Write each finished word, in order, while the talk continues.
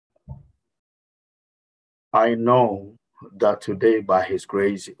I know that today, by His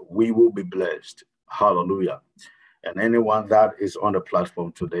grace, we will be blessed. Hallelujah. And anyone that is on the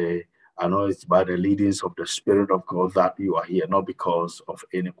platform today, I know it's by the leadings of the Spirit of God that you are here, not because of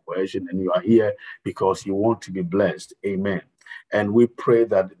any coercion, and you are here because you want to be blessed. Amen. And we pray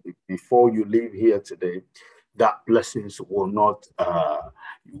that before you leave here today, that blessings will not,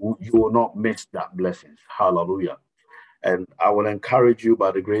 you will not miss that blessings. Hallelujah. And I will encourage you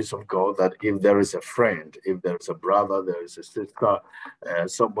by the grace of God that if there is a friend, if there is a brother, there is a sister,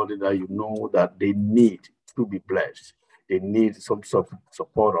 somebody that you know that they need to be blessed, they need some sort of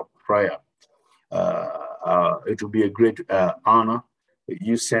support of prayer. It will be a great honor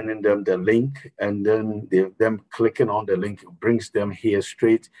you sending them the link, and then them clicking on the link brings them here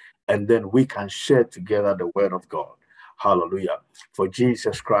straight, and then we can share together the word of God. Hallelujah. For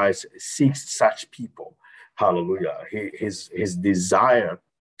Jesus Christ seeks such people. Hallelujah. His desire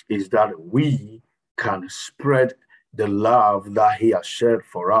is that we can spread the love that He has shared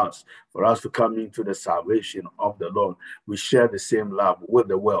for us to come into the salvation of the Lord. We share the same love with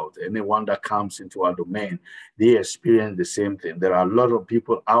the world. Anyone that comes into our domain, they experience the same thing. There are a lot of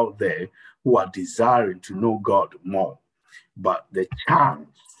people out there who are desiring to know God more, but the chance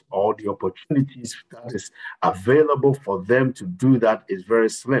or the opportunities that is available for them to do that is very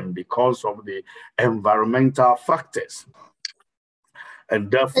slim because of the environmental factors.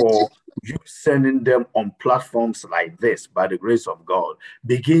 And therefore, you sending them on platforms like this, by the grace of God,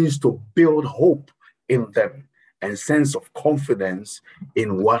 begins to build hope in them and sense of confidence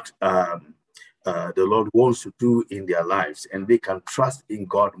in what the Lord wants to do in their lives, and they can trust in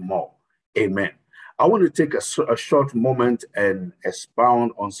God more. Amen. I want to take a short moment and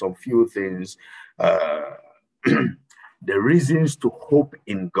expound on some few things. Uh, the reasons to hope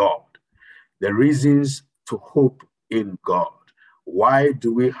in God. The reasons to hope in God. Why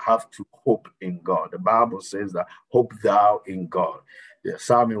do we have to hope in God? The Bible says that hope thou in God.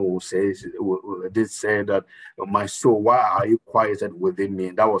 Samuel says, did say that, my soul, why are you quieted within me?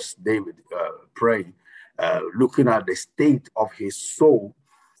 And that was David praying, looking at the state of his soul.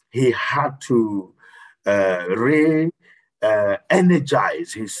 He had to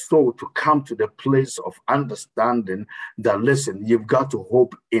energize his soul to come to the place of understanding that, listen, you've got to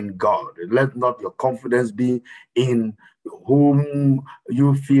hope in God. Let not your confidence be in whom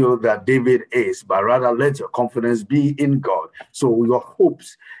you feel that David is, but rather let your confidence be in God. So your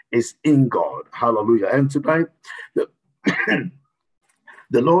hopes is in God. Hallelujah. And tonight, the,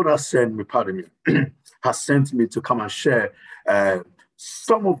 the Lord has sent me, pardon me, has sent me to come and share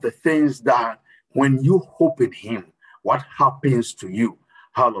some of the things that when you hope in Him, what happens to you?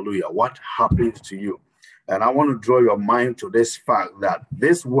 Hallelujah. What happens to you? And I want to draw your mind to this fact that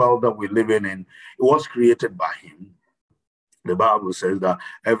this world that we're living in, it was created by Him. The Bible says that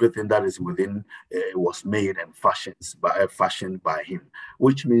everything that is within was made and fashioned by Him,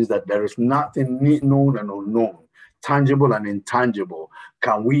 which means that there is nothing known and unknown, tangible and intangible.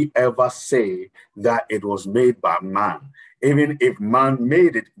 Can we ever say that it was made by man? Even if man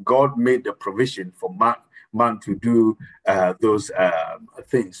made it, God made the provision for man to do those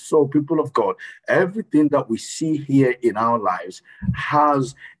things. So, people of God, everything that we see here in our lives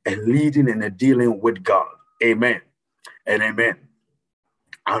has a leading and a dealing with God. Amen and amen.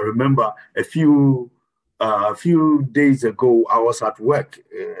 I remember a few days ago, I was at work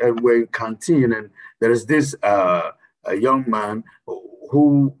and we're in canteen, and there is this a young man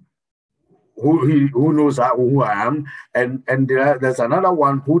who knows who I am, and there's another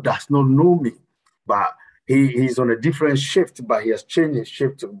one who does not know me, but he's on a different shift, but he has changed his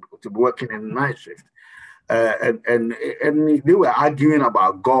shift to working in night shift. And they were arguing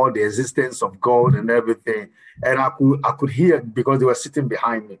about God, the existence of God, and everything. And I could hear, because they were sitting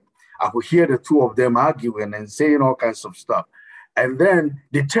behind me. I could hear the two of them arguing and saying all kinds of stuff. And then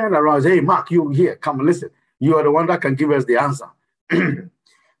they turned around and said, "Hey, Mark, you here? Come and listen. You are the one that can give us the answer."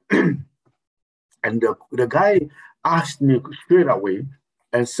 And the guy asked me straight away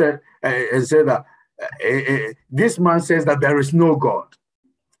and said that this man says that there is no God.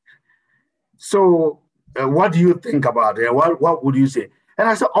 So what do you think about it? What would you say? And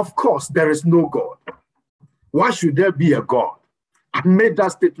I said, of course, there is no God. Why should there be a God? I made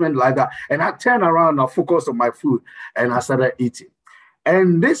that statement like that. And I turned around and focused on my food and I started eating.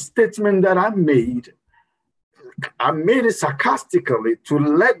 And this statement that I made it sarcastically to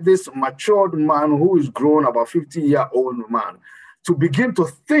let this matured man who is grown, about 50-year-old man, to begin to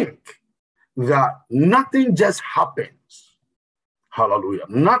think that nothing just happens. Hallelujah.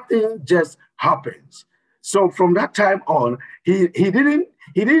 Nothing just happens. So from that time on, he didn't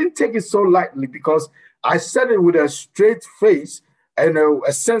take it so lightly, because I said it with a straight face and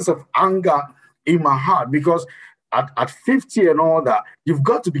a sense of anger in my heart, because at 50 and all that, you've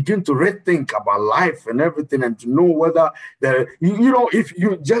got to begin to rethink about life and everything, and to know whether if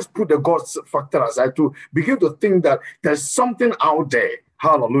you just put the God factor aside, to begin to think that there's something out there.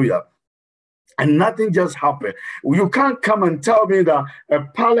 Hallelujah. And nothing just happened. You can't come and tell me that a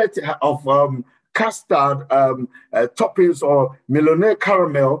pallet of custard toppings or millionaire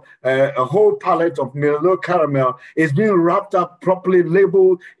caramel, a whole pallet of millionaire caramel is being wrapped up properly,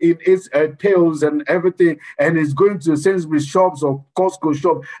 labeled in its tails and everything, and is going to Sainsbury's shops or Costco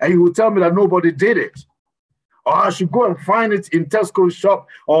shop, and you will tell me that nobody did it. Or I should go and find it in Tesco shop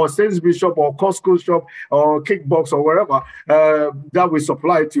or Sainsbury's shop or Costco shop or Kickbox or wherever that we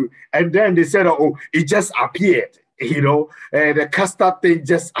supply to. And then they said, oh, it just appeared, the custard thing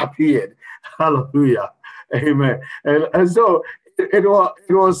just appeared. Hallelujah. Amen. And so it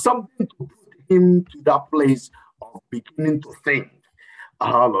was something to put him to that place of beginning to think.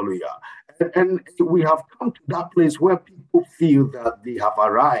 Hallelujah. And we have come to that place where people feel that they have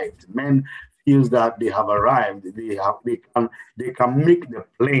arrived. Men feels that they have arrived. They can make the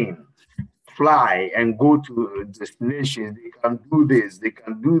plane fly and go to destinations. They can do this, they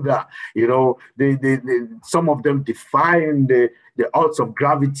can do that. They some of them defying the odds of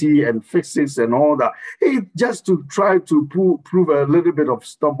gravity and physics and all that, just to try to prove a little bit of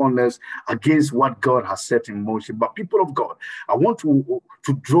stubbornness against what God has set in motion. But people of God, I want to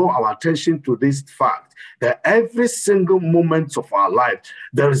draw our attention to this fact that every single moment of our life,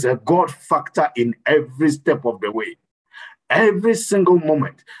 there is a God factor in every step of the way. Every single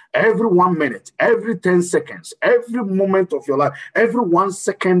moment, every 1 minute, every 10 seconds, every moment of your life, every 1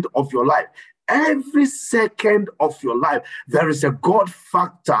 second of your life, every second of your life, there is a God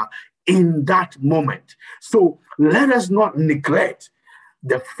factor in that moment. So let us not neglect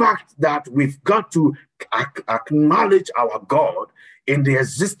the fact that we've got to acknowledge our God in the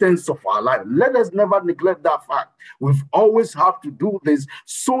existence of our life. Let us never neglect that fact. We've always have to do this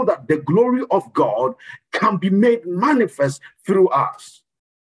so that the glory of God can be made manifest through us.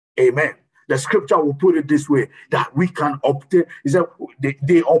 Amen. The scripture will put it this way, that we can obtain,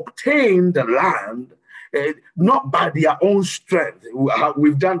 they obtain the land not by their own strength.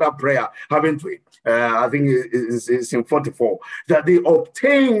 We've done that prayer, haven't we? I think it's in 44, that they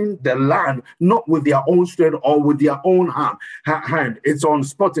obtain the land not with their own strength or with their own hand. It's on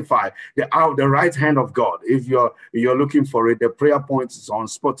Spotify, the right hand of God. If you're looking for it, the prayer points is on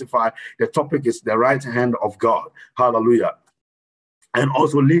Spotify. The topic is the right hand of God. Hallelujah. And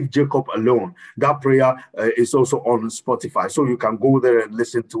also leave Jacob alone. That prayer is also on Spotify. So you can go there and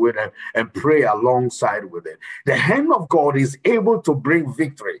listen to it and pray alongside with it. The hand of God is able to bring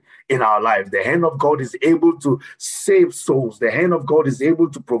victory in our life. The hand of God is able to save souls. The hand of God is able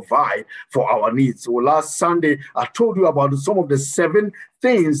to provide for our needs. So last Sunday, I told you about some of the 7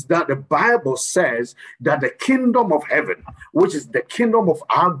 things that the Bible says that the kingdom of heaven, which is the kingdom of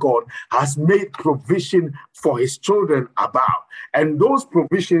our God, has made provision for his children about. And those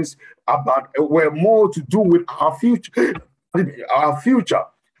provisions were more to do with our future. Our future.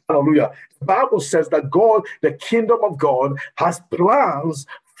 Hallelujah. The Bible says that God, the kingdom of God, has plans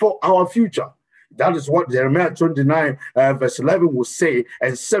for our future. That is what Jeremiah 29 verse 11 will say,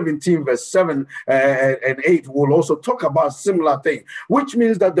 and 17 verse 7 and 8 will also talk about similar thing, which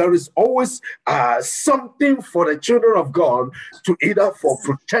means that there is always something for the children of God to either for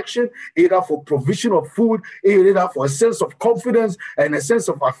protection, either for provision of food, either for a sense of confidence and a sense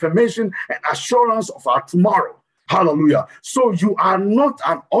of affirmation and assurance of our tomorrow. Hallelujah. So you are not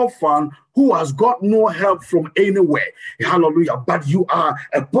an orphan who has got no help from anywhere. Hallelujah. But you are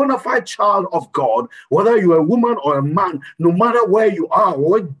a bona fide child of God, whether you're a woman or a man, no matter where you are,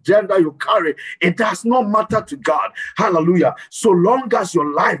 what gender you carry, it does not matter to God. Hallelujah. So long as your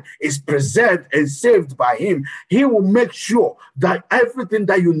life is preserved and saved by him, he will make sure that everything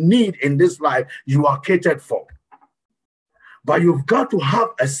that you need in this life, you are catered for. But you've got to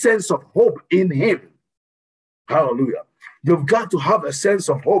have a sense of hope in him. Hallelujah. You've got to have a sense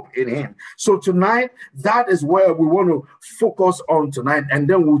of hope in him. So tonight, that is where we want to focus on tonight, and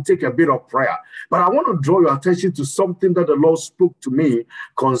then we'll take a bit of prayer. But I want to draw your attention to something that the Lord spoke to me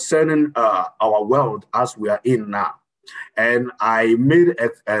concerning our world as we are in now. And I made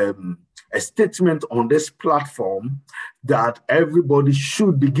a statement on this platform that everybody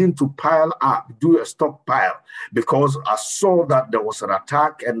should begin to pile up, do a stockpile, because I saw that there was an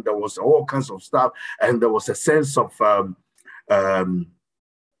attack and there was all kinds of stuff, and there was a sense of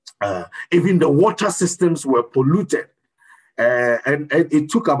even the water systems were polluted. And it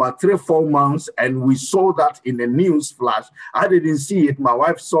took about 3 or 4 months, and we saw that in the news flash. I didn't see it. My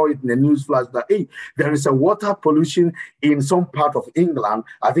wife saw it in the news flash that, hey, there is a water pollution in some part of England,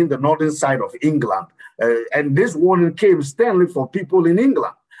 I think the northern side of England. And this warning came sternly for people in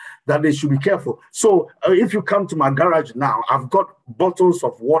England that they should be careful. So if you come to my garage now, I've got bottles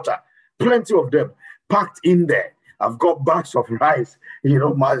of water, plenty of them packed in there. I've got bags of rice. You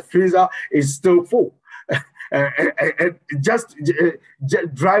know, my freezer is still full. Just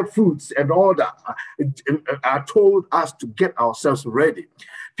dry fruits and all that are told us to get ourselves ready.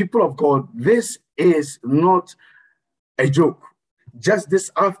 People of God, this is not a joke. Just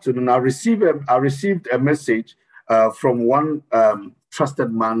this afternoon, I received a message from one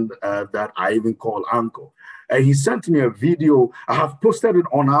trusted man that I even call Uncle. He sent me a video. I have posted it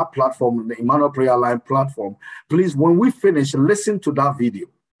on our platform, the Emmanuel Prayer Line platform. Please, when we finish, listen to that video.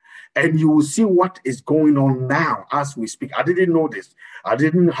 And you will see what is going on now as we speak. I didn't know this. I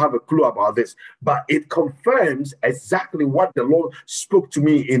didn't have a clue about this. But it confirms exactly what the Lord spoke to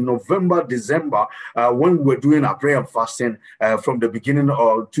me in November, December, when we were doing our prayer and fasting from the beginning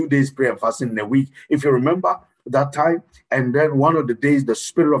of 2 days prayer and fasting in a week. If you remember that time, and then one of the days the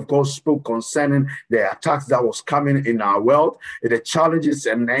Spirit of God spoke concerning the attacks that was coming in our world, the challenges,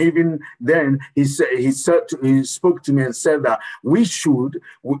 and even then he spoke to me and said that we should,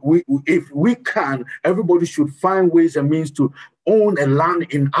 if we can, everybody should find ways and means to own a land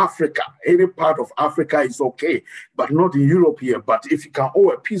in Africa. Any part of Africa is okay, but not in Europe here. But if you can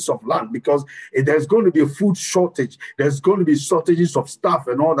own a piece of land, because there's going to be a food shortage, there's going to be shortages of stuff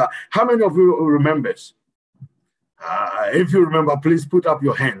and all that. How many of you remembers? If you remember, please put up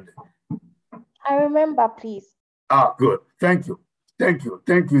your hand. I remember, please. Good. Thank you. Thank you.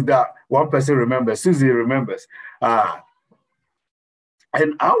 Thank you that one person remembers. Susie remembers. And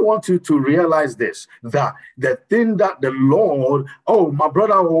I want you to realize this, that the thing that the Lord, my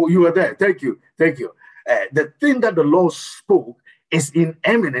brother, you were there. Thank you. Thank you. The thing that the Lord spoke is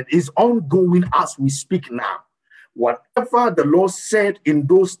imminent, is ongoing as we speak now. Whatever the Lord said in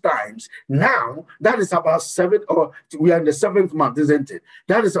those times, now that is about we are in the 7th month, isn't it?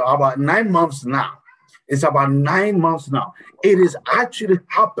 That is about 9 months now. It's about 9 months now. It is actually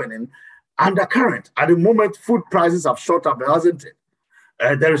happening undercurrent. At the moment, food prices have shot up, hasn't it?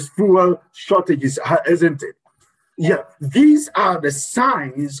 There is fuel shortages, isn't it? Yeah, these are the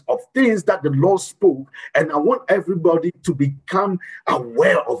signs of things that the Lord spoke, and I want everybody to become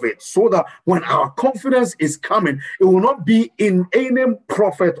aware of it so that when our confidence is coming, it will not be in any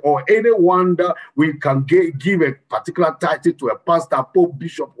prophet or anyone that we can give a particular title to a pastor, pope,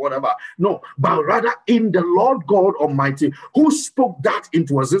 bishop, whatever. No, but rather in the Lord God Almighty, who spoke that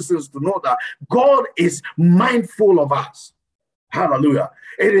into existence, to know that God is mindful of us. Hallelujah.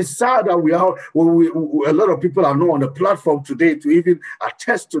 It is sad that a lot of people are not on the platform today to even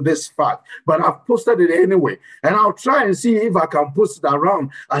attest to this fact, but I've posted it anyway. And I'll try and see if I can post it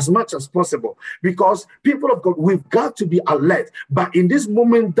around as much as possible, because people of God, we've got to be alert. But in this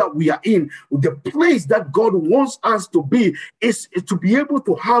moment that we are in, the place that God wants us to be is to be able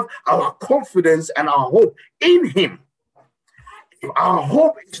to have our confidence and our hope in Him. If our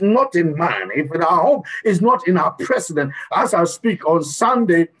hope is not in man, if our hope is not in our president, as I speak on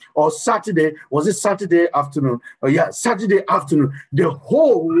Sunday or Saturday, was it Saturday afternoon? Saturday afternoon, the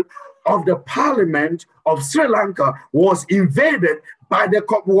whole of the parliament of Sri Lanka was invaded by the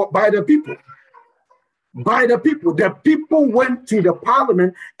people. By the people. The people went to the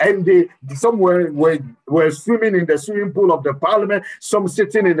parliament, and some were swimming in the swimming pool of the parliament, some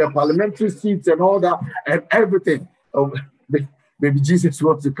sitting in the parliamentary seats and all that, and everything. Maybe Jesus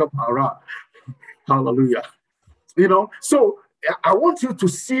wants to come around. Hallelujah. You know, so I want you to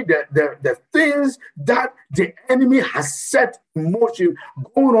see the things that the enemy has set in motion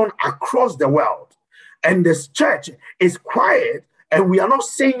going on across the world. And this church is quiet, and we are not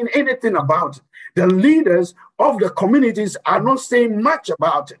saying anything about it. The leaders of the communities are not saying much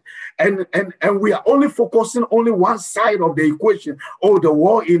about it. And we are only focusing only one side of the equation. The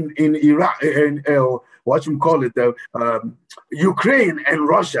war in Iraq, and what you call it, Ukraine and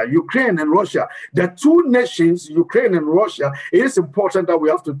Russia. The two nations, Ukraine and Russia, it is important that we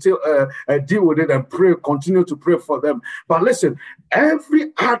have to deal with it and pray, continue to pray for them. But listen,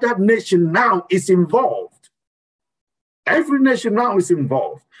 every other nation now is involved. Every nation now is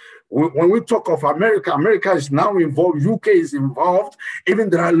involved. When we talk of America, America is now involved, UK is involved. Even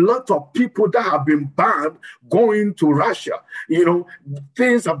there are a lot of people that have been banned going to Russia. You know,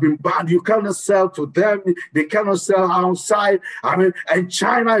 things have been banned. You cannot sell to them. They cannot sell outside. I mean, and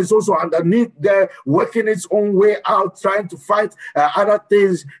China is also underneath there, working its own way out, trying to fight other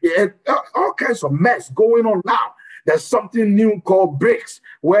things. All kinds of mess going on now. There's something new called BRICS,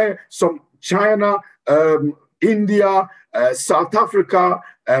 where some China, India, South Africa,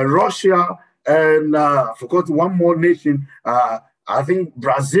 Russia, and I forgot one more nation, I think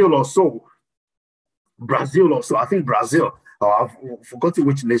Brazil or so. I think Brazil. I've forgotten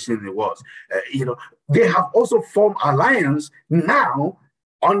which nation it was. They have also formed alliance now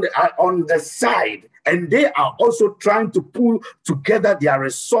on the side, and they are also trying to pull together their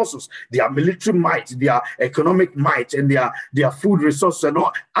resources, their military might, their economic might, and their food resources and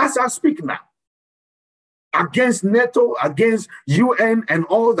all. As I speak now, against NATO, against UN, and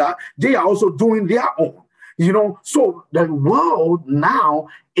all that, they are also doing their own. So the world now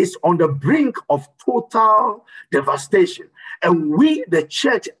is on the brink of total devastation. And we, the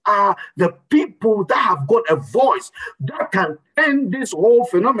church, are the people that have got a voice that can turn this whole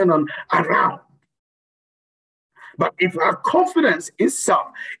phenomenon around. But if our confidence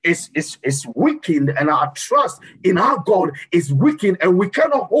itself is weakened and our trust in our God is weakened and we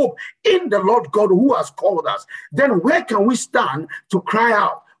cannot hope in the Lord God who has called us, then where can we stand to cry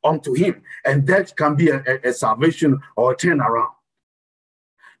out unto him? And that can be a salvation or a turnaround.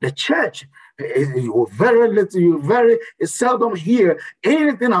 The church, you very seldom hear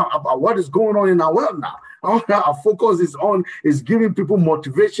anything about what is going on in our world now. Our focus is giving people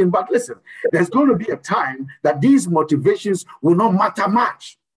motivation. But listen, there's going to be a time that these motivations will not matter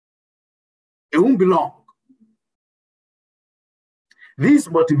much. It won't be long.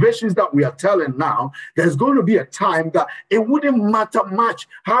 These motivations that we are telling now, there's going to be a time that it wouldn't matter much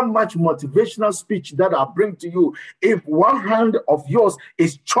how much motivational speech that I bring to you. If one hand of yours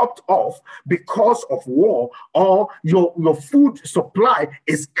is chopped off because of war, or your food supply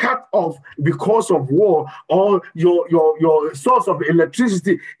is cut off because of war, or your source of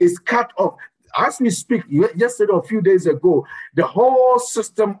electricity is cut off. As we speak, yesterday, a few days ago, the whole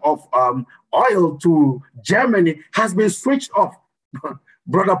system of oil to Germany has been switched off.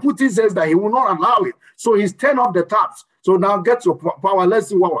 Brother Putin says that he will not allow it. So he's turned off the taps. So now get your power. Let's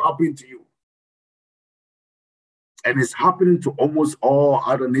see what will happen to you. And it's happening to almost all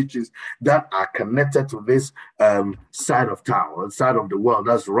other nations that are connected to this side of town, or side of the world.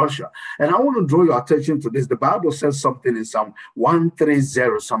 That's Russia. And I want to draw your attention to this. The Bible says something in Psalm 130,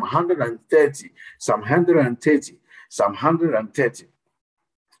 Psalm 130, Psalm 130, Psalm 130.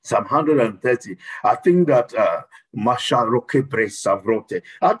 Psalm 130. I think that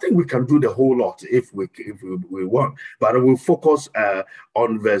I think we can do the whole lot if we want, but we'll focus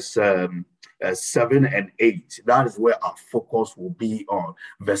on verse 7 and 8. That is where our focus will be on,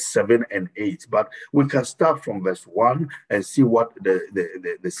 verse 7 and 8. But we can start from verse 1 and see what the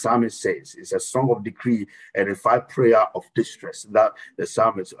psalmist says. It's a song of decree and a fire prayer of distress that the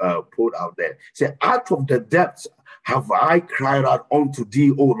psalmist put out there. Say, out of the depths have I cried out unto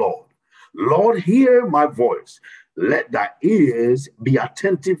thee, O Lord. Lord, hear my voice. Let thy ears be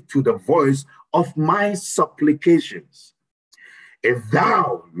attentive to the voice of my supplications. If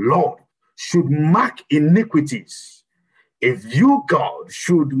thou, Lord, should mark iniquities, if you, God,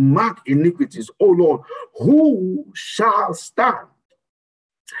 should mark iniquities, O Lord, who shall stand?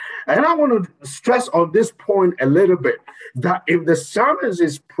 And I want to stress on this point a little bit, that if the psalmist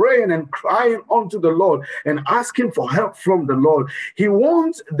is praying and crying unto the Lord and asking for help from the Lord, he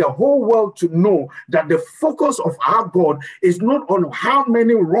wants the whole world to know that the focus of our God is not on how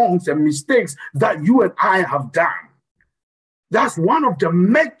many wrongs and mistakes that you and I have done. That's one of the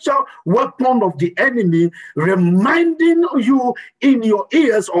major weapons of the enemy, reminding you in your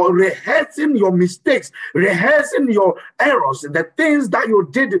ears or rehearsing your mistakes, rehearsing your errors, the things that you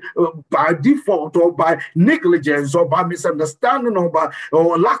did by default or by negligence or by misunderstanding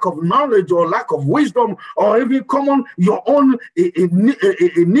or lack of knowledge or lack of wisdom, or even common your own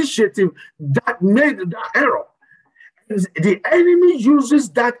initiative that made that error. The enemy uses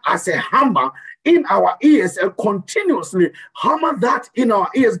that as a hammer in our ears and continuously hammer that in our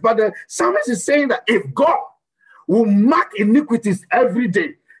ears. But the psalmist is saying that if God will mark iniquities every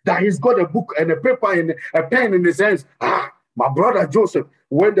day, that he's got a book and a paper and a pen in his hands. My brother Joseph,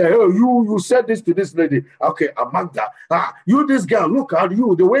 when the hell you said this to this lady? Okay, I marked that. You, this girl, look at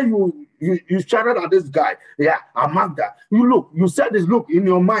you, the way you shouted at this guy. Yeah, I marked that. You said this, look, in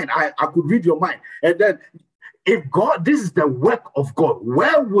your mind. I could read your mind. And then if God, this is the work of God,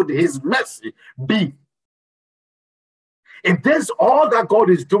 where would his mercy be? If this is all that God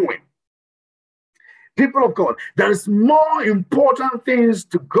is doing, people of God, there is more important things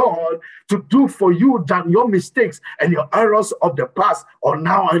to God to do for you than your mistakes and your errors of the past or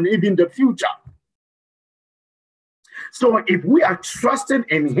now and even the future. So if we are trusting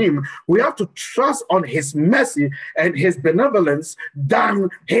in him, we have to trust on his mercy and his benevolence than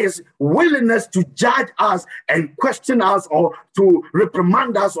his willingness to judge us and question us or to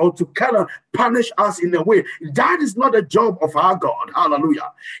reprimand us or to kind of punish us in a way. That is not a job of our God.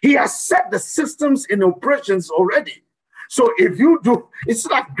 Hallelujah. He has set the systems in operations already. So if you do, it's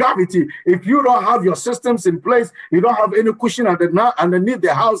like gravity. If you don't have your systems in place, you don't have any cushion underneath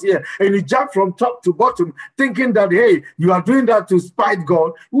the house here, and you jump from top to bottom, thinking that, hey, you are doing that to spite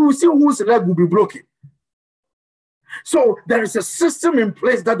God, we will see whose leg will be broken. So there is a system in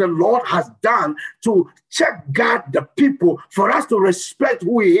place that the Lord has done to check guard the people for us to respect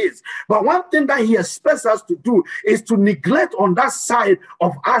who he is. But one thing that he expects us to do is to neglect on that side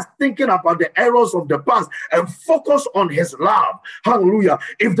of us thinking about the errors of the past and focus on his love. Hallelujah.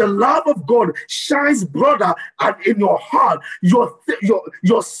 If the love of God shines broader and in your heart,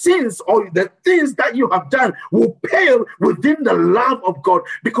 your sins or the things that you have done will pale within the love of God,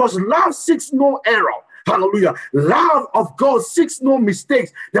 because love seeks no error. Hallelujah. Love of God seeks no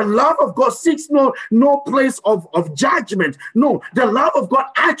mistakes. The love of God seeks no place of judgment. No, the love of God,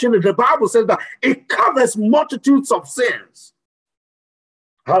 actually, the Bible says that it covers multitudes of sins.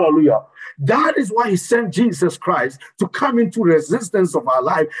 Hallelujah. That is why he sent Jesus Christ to come into resistance of our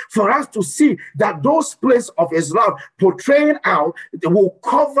life, for us to see that those places of his love portraying out will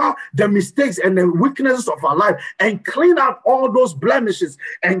cover the mistakes and the weaknesses of our life and clean out all those blemishes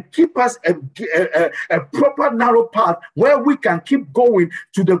and keep us a proper narrow path where we can keep going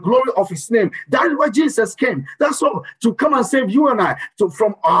to the glory of his name. That is why Jesus came. That's all, to come and save you and I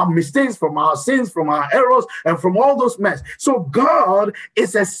from our mistakes, from our sins, from our errors, and from all those mess. So God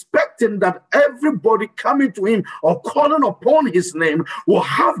is expecting that everybody coming to him or calling upon his name will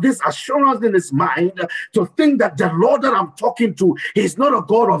have this assurance in his mind to think that the Lord that I'm talking to, he's not a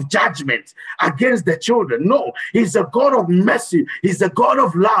God of judgment against the children. No, he's a God of mercy. He's a God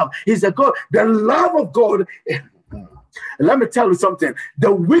of love. He's a God, the love of God. Let me tell you something.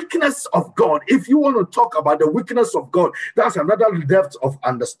 The weakness of God, if you want to talk about the weakness of God, that's another depth of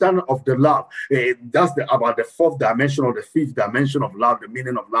understanding of the love. That's about the fourth dimension or the fifth dimension of love, the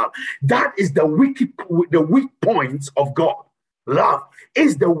meaning of love. That is the weak points of God. Love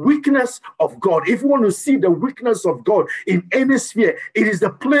is the weakness of God. If you want to see the weakness of God in any sphere, it is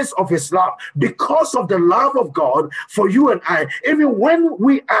the place of his love. Because of the love of God for you and I, even when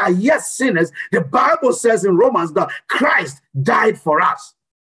we are yet sinners, the Bible says in Romans that Christ died for us.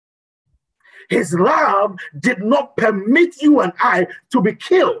 His love did not permit you and I to be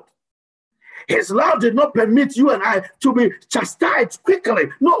killed. His love did not permit you and I to be chastised quickly.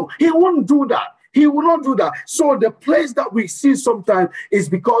 No, he wouldn't do that. He will not do that. So the place that we see sometimes is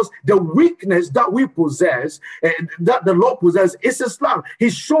because the weakness that we possess, that the Lord possesses, is his love. He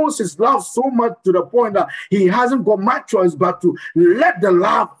shows his love so much to the point that he hasn't got much choice but to let the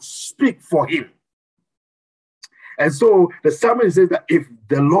love speak for him. And so the psalmist says that if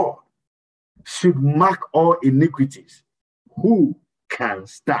the Lord should mark all iniquities, who can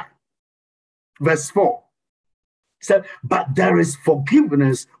stand? Verse 4 said, but there is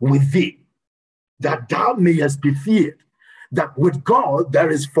forgiveness with thee, that thou mayest be feared, that with God there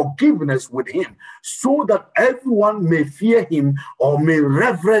is forgiveness with him, so that everyone may fear him or may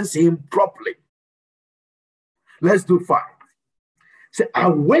reverence him properly. Let's do 5. Say, I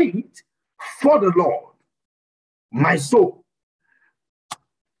wait for the Lord, my soul.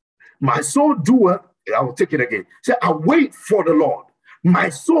 My soul doeth, I will take it again. Say, I wait for the Lord, my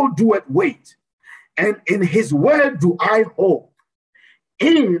soul doeth wait, and in his word do I hope.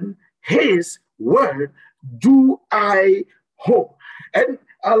 In his word do I hope. And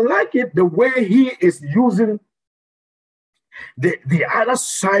I like it the way he is using the other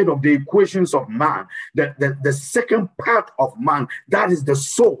side of the equations of man, the second part of man, that is the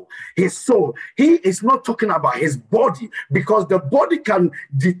soul, his soul. He is not talking about his body, because the body can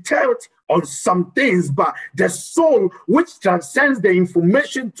detect on some things, but the soul, which transcends the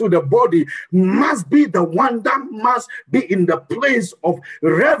information to the body, must be the one that must be in the place of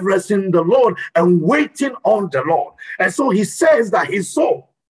reverencing the Lord and waiting on the Lord. And so he says that his soul,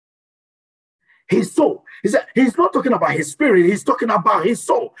 he's not talking about his spirit, he's talking about his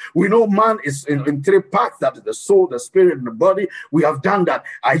soul. We know man is in 3 parts, that is the soul, the spirit, and the body. We have done that.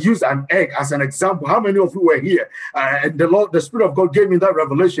 I use an egg as an example. How many of you were here? And the Spirit of God gave me that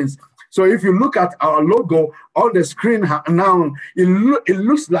revelations. So if you look at our logo on the screen now, it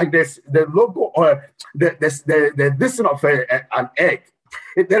looks like this, the logo or the this of an egg.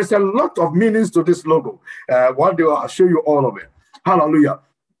 There's a lot of meanings to this logo. One day I'll show you all of it. Hallelujah.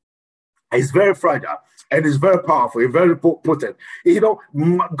 It's very fragile. and it's very powerful, it's very potent. You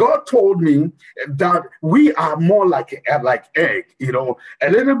know, God told me that we are more like egg, you know, a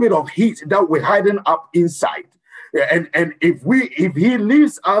little bit of heat that we're hiding up inside. And if he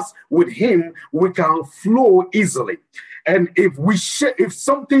leaves us with him, we can flow easily. And if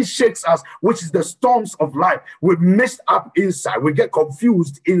something shakes us, which is the storms of life, we mess up inside, we get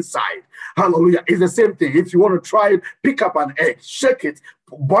confused inside. Hallelujah. It's the same thing. If you want to try it, pick up an egg, shake it,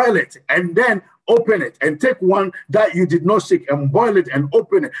 boil it, and then open it, and take one that you did not shake and boil it and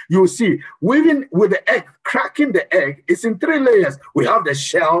open it. You'll see, even with the egg, cracking the egg, it's in 3 layers. We have the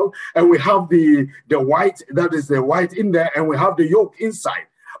shell, and we have the white, that is the white in there, and we have the yolk inside.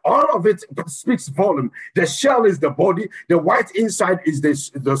 All of it speaks volume. The shell is the body, the white inside is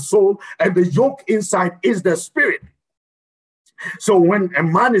the soul, and the yolk inside is the spirit. So when a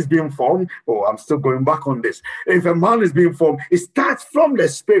man is being formed, I'm still going back on this. If a man is being formed, it starts from the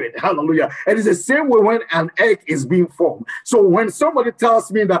spirit. Hallelujah. And it's the same way when an egg is being formed. So when somebody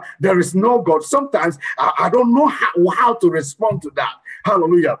tells me that there is no God, sometimes I don't know how to respond to that.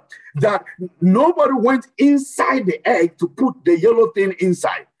 Hallelujah. That nobody went inside the egg to put the yellow thing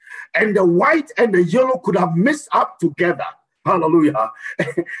inside. And the white and the yellow could have mixed up together. Hallelujah.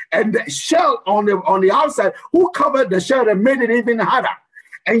 And the shell on the outside, who covered the shell and made it even harder.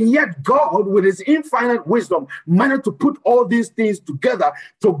 And yet God, with his infinite wisdom, managed to put all these things together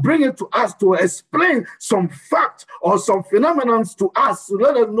to bring it to us, to explain some fact or some phenomena to us, to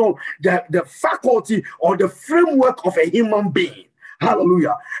let us know the faculty or the framework of a human being.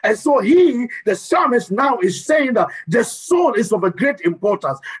 Hallelujah. And so the psalmist now is saying that the soul is of a great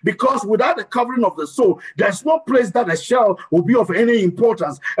importance, because without the covering of the soul, there's no place that the shell will be of any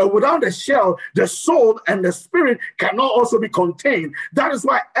importance. And without the shell, the soul and the spirit cannot also be contained. That is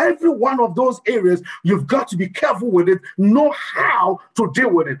why every one of those areas, you've got to be careful with it, know how to deal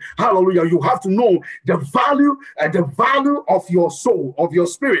with it. Hallelujah. You have to know the value of your soul, of your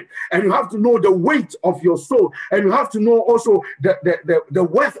spirit, and you have to know the weight of your soul, and you have to know also the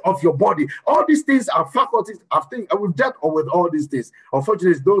worth of your body. All these things are faculties. I think with that or with all these things.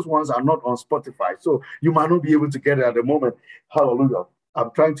 Unfortunately, those ones are not on Spotify, so you might not be able to get it at the moment. Hallelujah.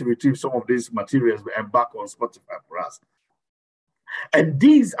 I'm trying to retrieve some of these materials and back on Spotify for us. And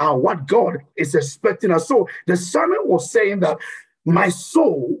these are what God is expecting us. So the psalmist was saying that my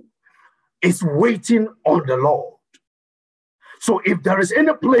soul is waiting on the Lord. So if there is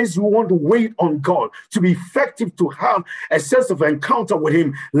any place you want to wait on God to be effective, to have a sense of encounter with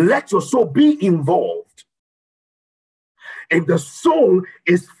him, let your soul be involved. If the soul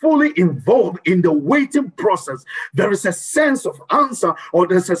is fully involved in the waiting process, there is a sense of answer, or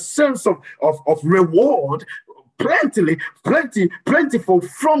there's a sense of reward, plentiful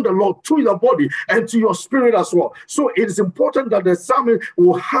from the Lord to your body and to your spirit as well. So it is important that the psalmist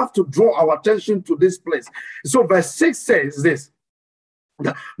will have to draw our attention to this place. So verse 6 says this: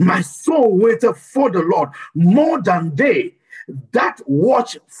 my soul waited for the Lord more than they that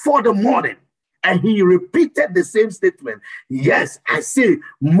watch for the morning. And he repeated the same statement. Yes, I say,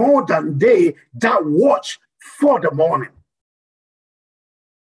 more than they that watch for the morning.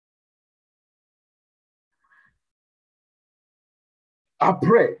 I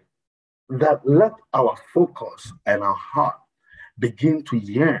pray that let our focus and our heart begin to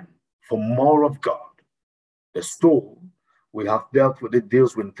yearn for more of God. The soul, we have dealt with it,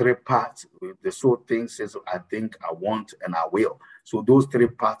 deals with 3 parts. The soul thinks, says, I think, I want, and I will. So those 3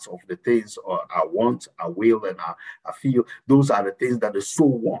 parts of the things, or I want, I will, and I feel, those are the things that the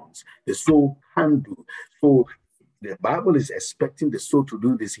soul wants. The soul can do. So the Bible is expecting the soul to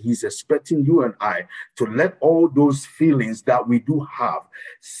do this. He's expecting you and I to let all those feelings that we do have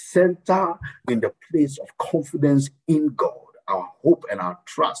center in the place of confidence in God. Our hope and our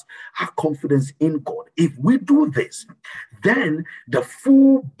trust, our confidence in God. If we do this, then the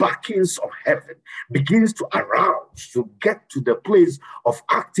full backings of heaven begins to arouse, to get to the place of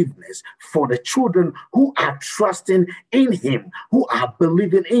activeness for the children who are trusting in him, who are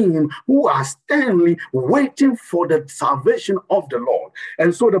believing in him, who are sternly waiting for the salvation of the Lord.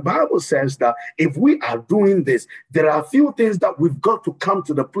 And so the Bible says that if we are doing this, there are a few things that we've got to come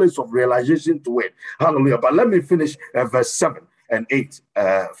to the place of realization to it. Hallelujah. But let me finish verse 7 and 8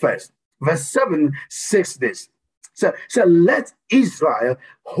 first. Verse 7 says this. So let Israel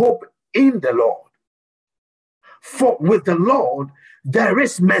hope in the Lord. For with the Lord there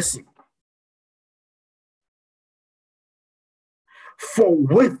is mercy. For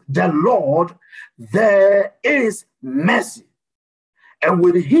with the Lord there is mercy. And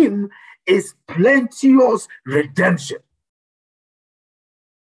with him is plenteous redemption.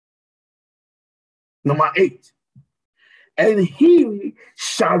 Number 8. And he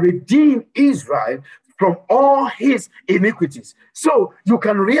shall redeem Israel from all his iniquities. So you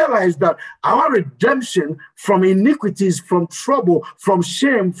can realize that our redemption from iniquities, from trouble, from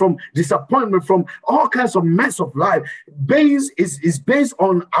shame, from disappointment, from all kinds of mess of life, is based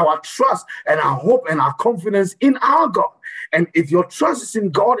on our trust and our hope and our confidence in our God. And if your trust is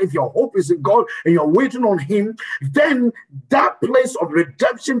in God, if your hope is in God, and you're waiting on him, then that place of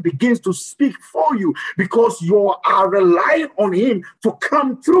redemption begins to speak for you, because you are relying on him to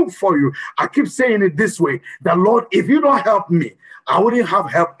come through for you. I keep saying it this way, that Lord, if you don't help me, I wouldn't have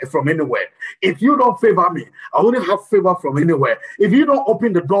help from anywhere. If you don't favor me, I wouldn't have favor from anywhere. If you don't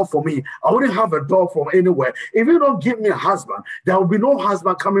open the door for me, I wouldn't have a door from anywhere. If you don't give me a husband, there will be no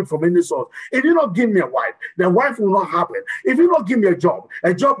husband coming from any source. If you don't give me a wife, the wife will not happen. If you don't give me a job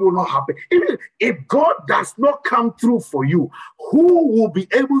will not happen. Even if God does not come through for you, who will be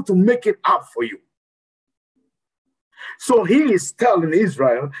able to make it up for you? So he is telling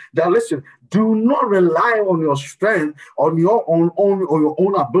Israel that, listen, do not rely on your strength, on your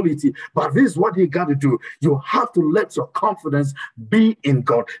own ability, but this is what you got to do. You have to let your confidence be in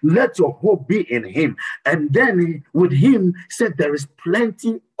God. Let your hope be in him. And then with him, said there is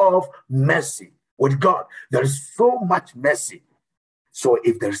plenty of mercy. With God, there is so much mercy. So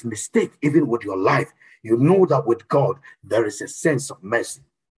if there's mistake, even with your life, you know that with God, there is a sense of mercy.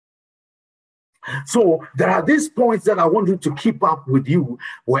 So there are these points that I want you to keep up with you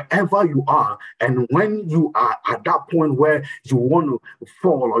wherever you are. And when you are at that point where you want to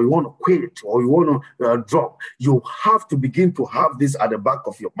fall, or you want to quit, or you want to drop, you have to begin to have this at the back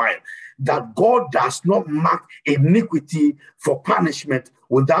of your mind, that God does not mark iniquity for punishment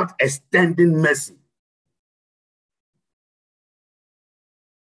without extending mercy.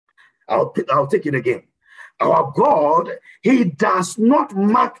 I'll take it again. Our God, he does not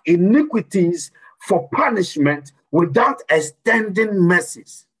mark iniquities for punishment without extending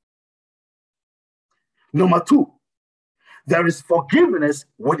mercies. Number two, there is forgiveness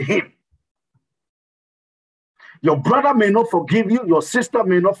with him. Your brother may not forgive you. Your sister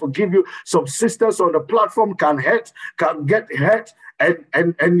may not forgive you. Some sisters on the platform can get hurt,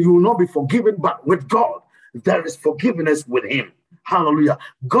 and you will not be forgiven. But with God, there is forgiveness with him. Hallelujah.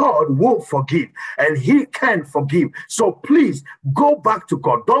 God will forgive, and he can forgive. So please go back to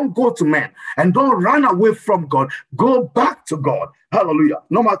God. Don't go to men, and don't run away from God. Go back to God. Hallelujah.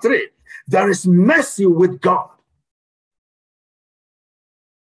 Number three, there is mercy with God.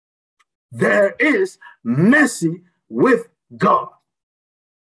 There is mercy with God.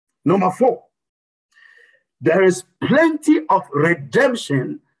 Number four, there is plenty of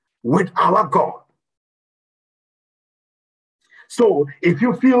redemption with our God. So if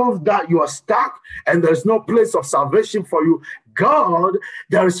you feel that you are stuck and there's no place of salvation for you, God,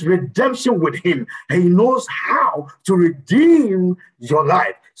 there is redemption with him. And he knows how to redeem your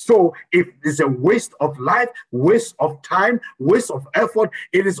life. So if it's a waste of life, waste of time, waste of effort,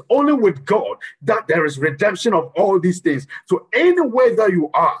 it is only with God that there is redemption of all these things. So anywhere that you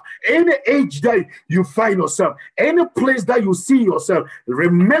are, any age that you find yourself, any place that you see yourself,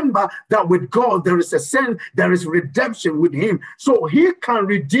 remember that with God there is a sense, there is redemption with him. So he can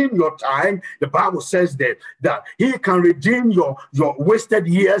redeem your time. The Bible says that he can redeem your wasted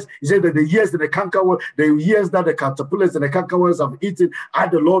years. He said that the years that the years that the caterpillars and the cankerworms have eaten,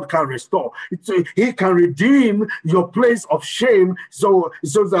 the Lord can restore. He can redeem your place of shame. So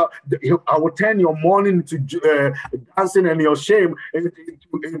that I will turn your mourning to dancing and your shame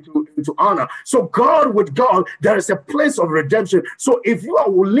into honor. So with God, there is a place of redemption. So if you are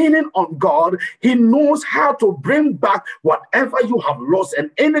leaning on God, he knows how to bring back whatever you have lost, and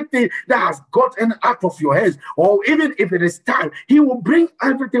anything that has gotten out of your hands, or even if it is time, he will bring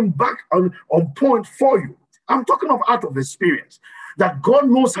everything back on point for you. I'm talking of out of experience. That God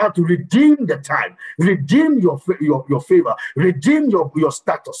knows how to redeem the time, redeem your favor, redeem your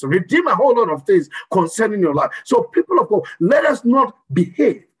status, redeem a whole lot of things concerning your life. So people of God, let us not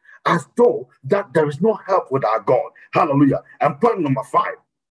behave as though that there is no help with our God. Hallelujah. And point number 5,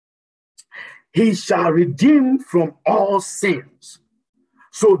 he shall redeem from all sins.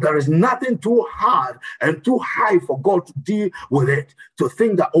 So there is nothing too hard and too high for God to deal with it, to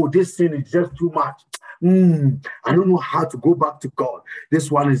think that, oh, this sin is just too much. I don't know how to go back to God. This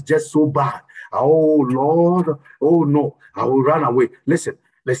one is just so bad. Oh, Lord. Oh, no. I will run away. Listen.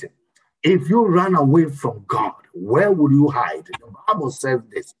 If you run away from God, where will you hide? The Bible says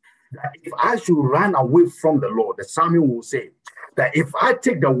this, that if I should run away from the Lord, the psalmist will say that if I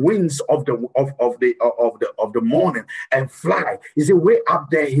take the wings of the morning and fly, he said, way up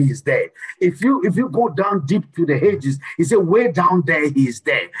there he is there. If you go down deep to the hedges, he said, way down there he is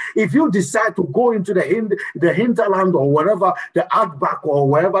there. If you decide to go into the hinterland or whatever, the outback or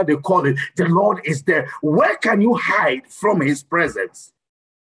wherever they call it, the Lord is there. Where can you hide from his presence?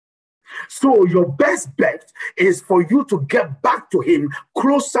 So your best bet is for you to get back to him,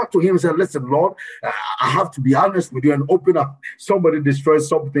 closer to him, and say, listen, Lord, I have to be honest with you and open up. Somebody destroyed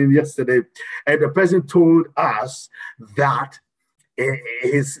something yesterday, and the person told us that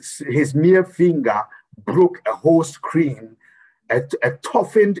his mere finger broke a whole screen, a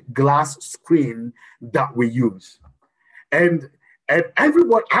toughened glass screen that we use. And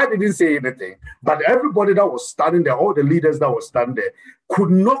everybody, I didn't say anything, but everybody that was standing there, all the leaders that were standing there, could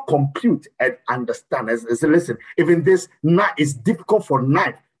not compute and understand. I said, listen, even this knife, it's difficult for a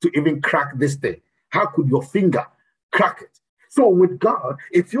knife to even crack this thing. How could your finger crack it? So with God,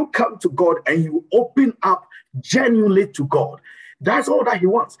 if you come to God and you open up genuinely to God, that's all that he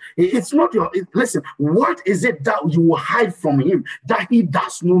wants. It's not listen, what is it that you will hide from him that he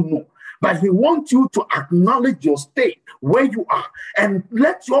does not know? But he wants you to acknowledge your state where you are and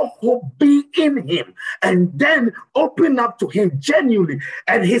let your hope be in him, and then open up to him genuinely,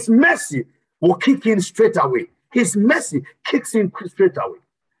 and his mercy will kick in straight away. His mercy kicks in straight away,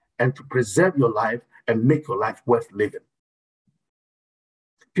 and to preserve your life and make your life worth living.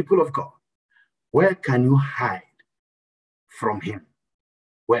 People of God, where can you hide from him?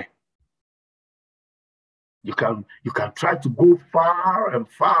 Where? You can try to go far and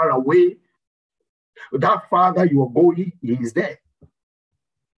far away. That farther you are going, he is there.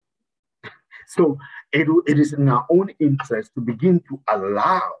 So it is in our own interest to begin to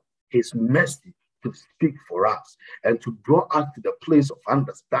allow his mercy to speak for us and to draw us to the place of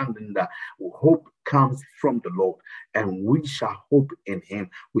understanding that hope comes from the Lord, and we shall hope in him.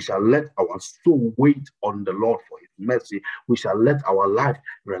 We shall let our soul wait on the Lord for his mercy. We shall let our life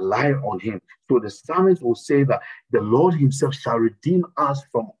rely on him. So the psalmist will say that the Lord himself shall redeem us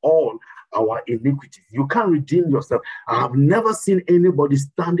from all our iniquities. You can't redeem yourself. I have never seen anybody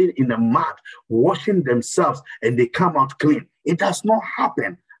standing in the mud, washing themselves, and they come out clean. It does not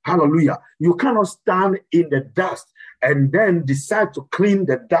happen. Hallelujah. You cannot stand in the dust and then decide to clean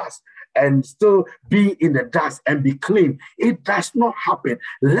the dust and still be in the dust and be clean. It does not happen.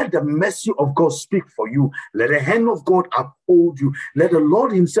 Let the mercy of God speak for you. Let the hand of God uphold you. Let the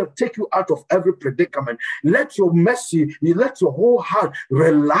Lord himself take you out of every predicament. Let your mercy, let your whole heart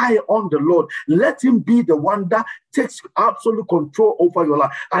rely on the Lord. Let him be the one that takes absolute control over your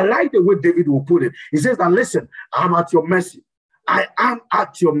life. I like the way David will put it. He says, "And listen, I'm at your mercy. I am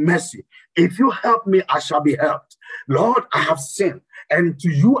at your mercy. If you help me, I shall be helped. Lord, I have sinned, and to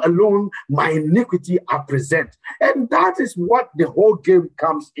you alone my iniquity I present." And that is what the whole game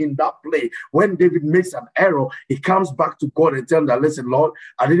comes in that play. When David makes an error, he comes back to God and tells him that, listen, Lord,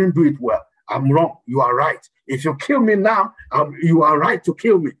 I didn't do it well. I'm wrong. You are right. If you kill me now, you are right to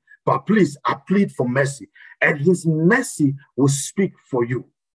kill me. But please, I plead for mercy. And his mercy will speak for you.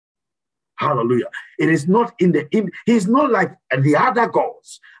 Hallelujah. It is not he's not like the other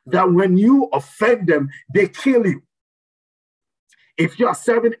gods that when you offend them, they kill you. If you are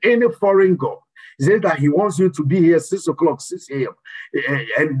serving any foreign god, he says that he wants you to be here 6 o'clock, 6 a.m.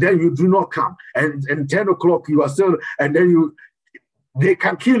 And then you do not come. And 10 o'clock you are still, and then they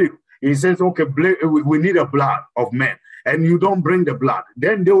can kill you. He says, okay, we need a blood of men. And you don't bring the blood,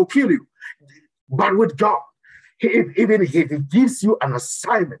 then they will kill you. But with God, even if he gives you an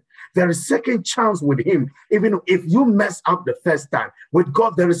assignment, there is second chance with him. Even if you mess up the first time, with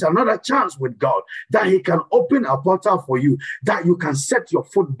God, there is another chance with God that he can open a portal for you, that you can set your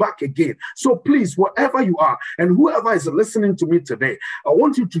foot back again. So please, wherever you are and whoever is listening to me today, I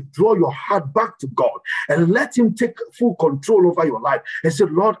want you to draw your heart back to God and let him take full control over your life and say,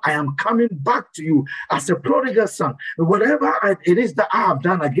 Lord, I am coming back to you as a prodigal son. Whatever it is that I have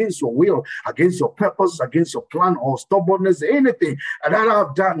done against your will, against your purpose, against your plan or stubbornness, anything that I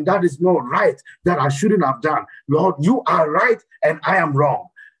have done that is not right, that I shouldn't have done. Lord, you are right and I am wrong.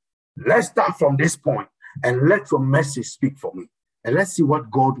 Let's start from this point and let your mercy speak for me. And let's see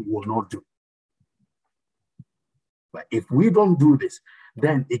what God will not do. But if we don't do this,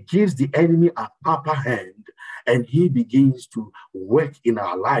 then it gives the enemy an upper hand and he begins to work in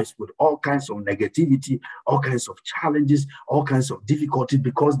our lives with all kinds of negativity, all kinds of challenges, all kinds of difficulties,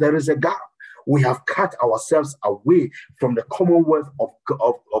 because there is a gap. We have cut ourselves away from the commonwealth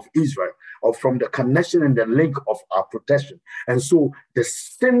of Israel, or from the connection and the link of our protection. And so the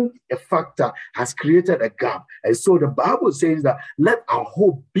sin factor has created a gap. And so the Bible says that let our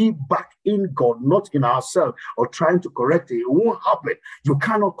hope be back in God, not in ourselves or trying to correct it. It won't happen. You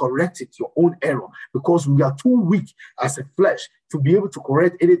cannot correct it, your own error, because we are too weak as a flesh to be able to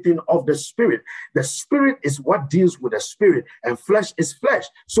correct anything of the spirit. The spirit is what deals with the spirit, and flesh is flesh.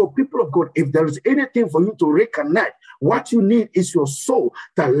 So people of God, if there is anything for you to reconnect, what you need is your soul,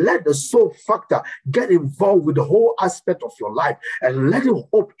 to let the soul factor get involved with the whole aspect of your life, and let you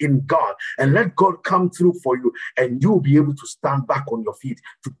hope in God, and let God come through for you, and you'll be able to stand back on your feet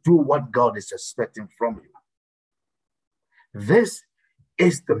to do what God is expecting from you. This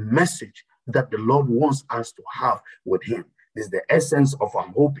is the message that the Lord wants us to have with him. This is the essence of our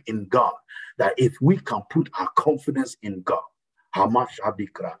hope in God, that if we can put our confidence in God, how much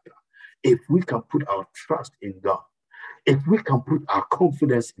if we can put our trust in God, if we can put our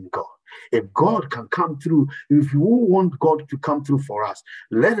confidence in God, if God can come through, if you want God to come through for us,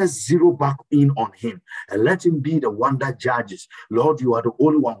 let us zero back in on him and let him be the one that judges. Lord, you are the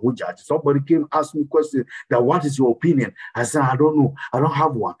only one who judges. Somebody came ask me a question that what is your opinion? I said, I don't know. I don't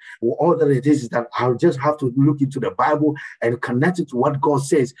have one. Well, all that it is that I'll just have to look into the Bible and connect it to what God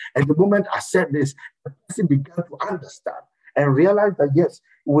says. And the moment I said this, the person began to understand and realize that yes,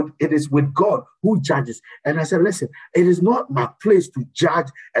 it is with God who judges. And I said, listen, it is not my place to judge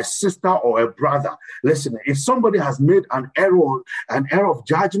a sister or a brother. Listen, if somebody has made an error of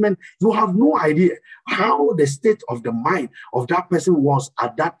judgment, you have no idea how the state of the mind of that person was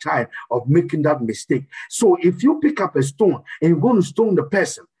at that time of making that mistake. So if you pick up a stone and you're going to stone the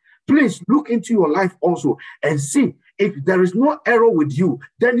person, please look into your life also and see if there is no error with you,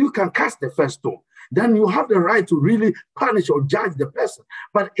 then you can cast the first stone. Then you have the right to really punish or judge the person.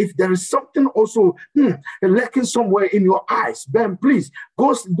 But if there is something also lacking somewhere in your eyes, then please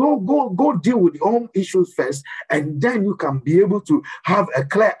go deal with your own issues first, and then you can be able to have a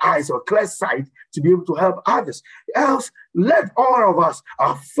clear eyes or clear sight to be able to help others. Else, let all of us,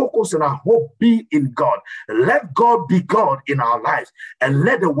 our focus and our hope be in God. Let God be God in our lives, and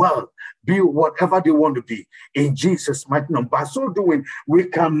let the world be whatever they want to be in Jesus' mighty name. By so doing, we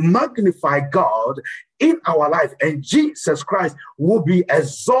can magnify God in our life, and Jesus Christ will be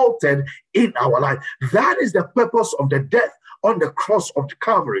exalted in our life. That is the purpose of the death on the cross of the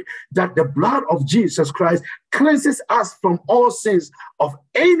Calvary, that the blood of Jesus Christ cleanses us from all sins of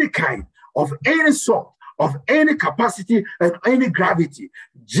any kind, of any sort, of any capacity and any gravity.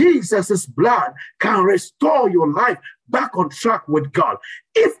 Jesus' blood can restore your life back on track with God.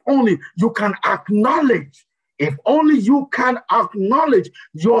 If only you can acknowledge,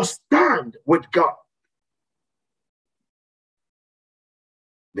 your stand with God.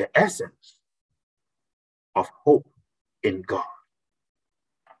 The essence of hope in God.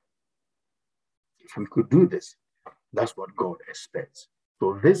 If we could do this, that's what God expects.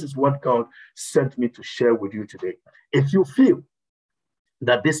 So this is what God sent me to share with you today. If you feel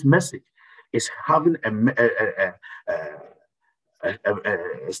that this message is having a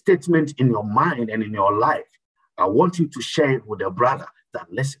statement in your mind and in your life, I want you to share it with a brother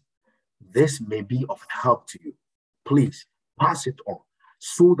that, listen, this may be of help to you. Please pass it on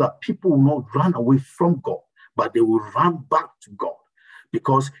so that people will not run away from God, but they will run back to God,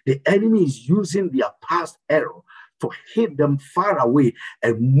 because the enemy is using their past error to hit them far away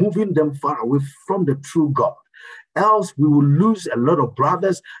and moving them far away from the true God. Else we will lose a lot of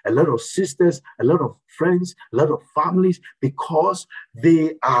brothers, a lot of sisters, a lot of friends, a lot of families, because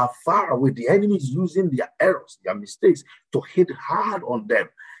they are far away. The enemy is using their errors, their mistakes to hit hard on them.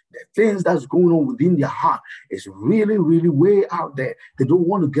 The things that's going on within their heart is really, really way out there. They don't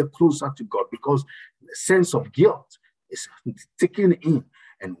want to get closer to God because the sense of guilt is taking in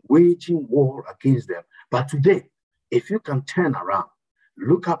and waging war against them. But today, if you can turn around,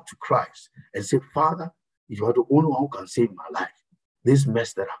 look up to Christ and say, Father, you are the only one who can save my life. This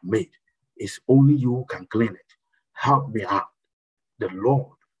mess that I've made is only you who can clean it. Help me out. The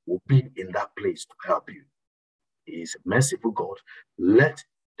Lord will be in that place to help you. He is a merciful God. Let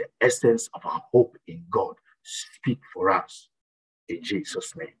the essence of our hope in God speak for us. In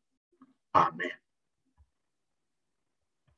Jesus' name, amen.